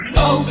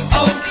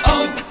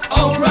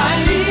O'Reilly!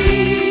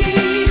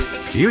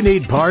 You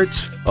need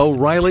parts?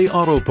 O'Reilly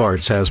Auto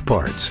Parts has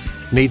parts.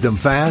 Need them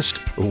fast?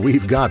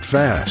 We've got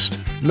fast.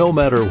 No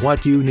matter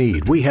what you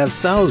need, we have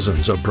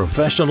thousands of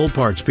professional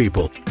parts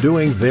people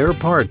doing their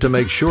part to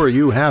make sure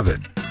you have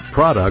it.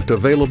 Product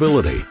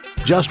availability.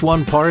 Just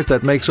one part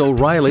that makes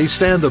O'Reilly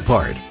stand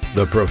apart.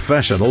 The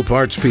professional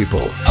parts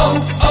people.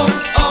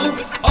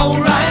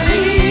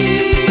 O'Reilly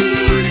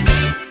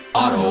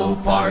Auto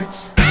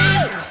Parts.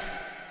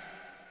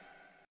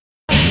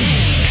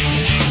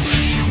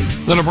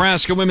 The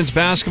Nebraska women's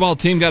basketball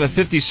team got a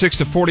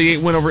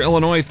 56-48 win over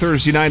Illinois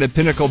Thursday night at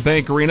Pinnacle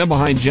Bank Arena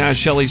behind Jazz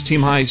Shelley's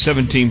team-high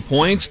 17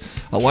 points.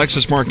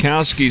 Alexis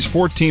Markowski's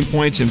 14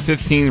 points and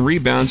 15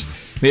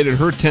 rebounds made it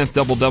her 10th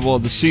double-double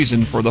of the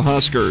season for the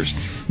Huskers.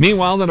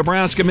 Meanwhile, the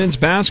Nebraska men's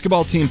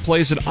basketball team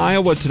plays at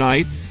Iowa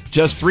tonight,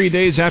 just 3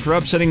 days after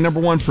upsetting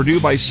number 1 Purdue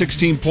by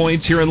 16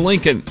 points here in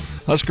Lincoln.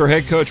 Husker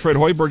head coach Fred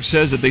Hoiberg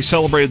says that they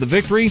celebrated the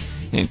victory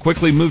and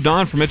quickly moved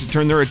on from it to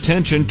turn their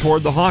attention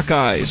toward the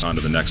Hawkeyes. On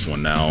to the next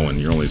one now,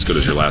 and you're only as good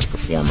as your last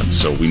performance.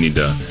 So we need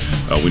to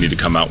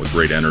come out with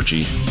great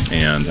energy,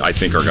 and I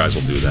think our guys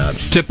will do that.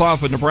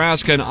 Tip-off with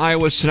Nebraska and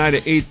Iowa tonight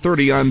at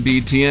 8:30 on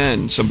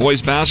BTN. Some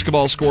boys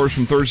basketball scores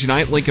from Thursday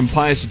night. Lincoln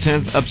Pius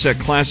X upset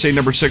Class A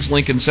number 6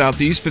 Lincoln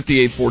Southeast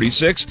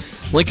 58-46.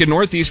 Lincoln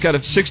Northeast got a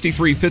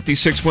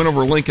 63-56 win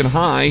over Lincoln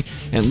High,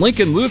 and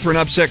Lincoln Lutheran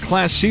upset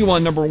Class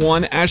C1 number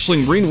 1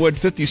 Ashland Greenwood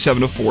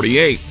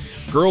 57-48.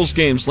 Girls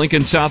games,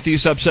 Lincoln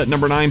Southeast upset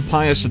number 9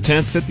 Pius X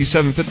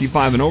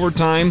 57-55 in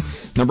overtime.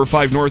 Number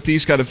 5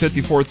 Northeast got a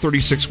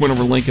 54-36 win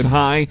over Lincoln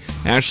High.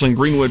 Ashland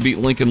Greenwood beat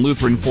Lincoln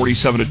Lutheran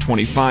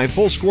 47-25.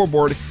 Full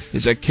scoreboard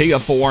is at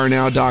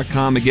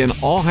KFORnow.com. Again,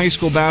 all high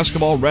school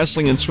basketball,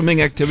 wrestling, and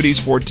swimming activities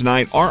for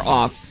tonight are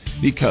off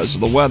because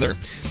of the weather.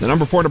 The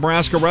number 4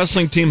 Nebraska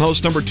wrestling team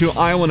hosts number 2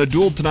 Iowa in a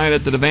duel tonight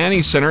at the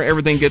Devaney Center.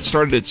 Everything gets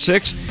started at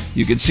 6.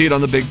 You can see it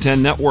on the Big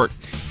Ten Network.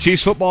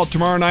 Chiefs football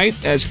tomorrow night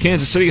as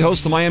Kansas City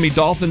hosts the Miami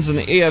Dolphins in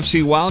the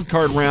AFC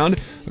wildcard round.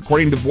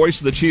 According to voice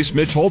of the Chiefs,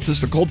 Mitch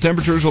Holthus, the cold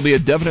temperatures will be a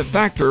definite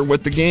factor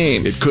with the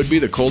game. It could be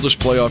the coldest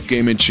playoff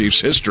game in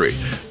Chiefs history.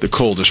 The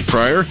coldest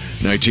prior,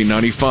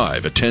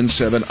 1995, a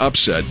 10-7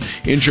 upset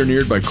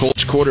engineered by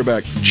Colts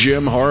quarterback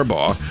Jim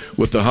Harbaugh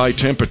with the high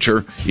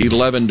temperature,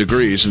 11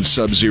 degrees and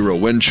sub-zero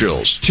wind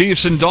chills.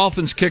 Chiefs and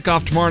Dolphins kick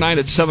off tomorrow night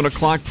at 7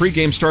 o'clock.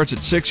 Pregame starts at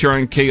 6 here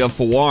on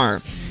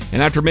KFOR.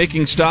 And after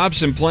making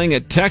stops and playing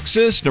at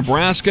Texas,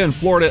 Nebraska, and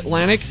Florida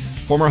Atlantic,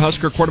 former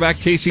Husker quarterback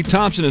Casey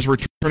Thompson is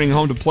returning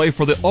home to play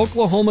for the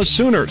Oklahoma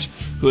Sooners,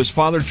 who his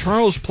father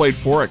Charles played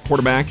for at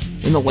quarterback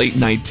in the late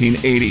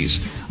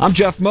 1980s. I'm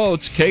Jeff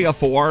Moats,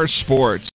 KFOR Sports.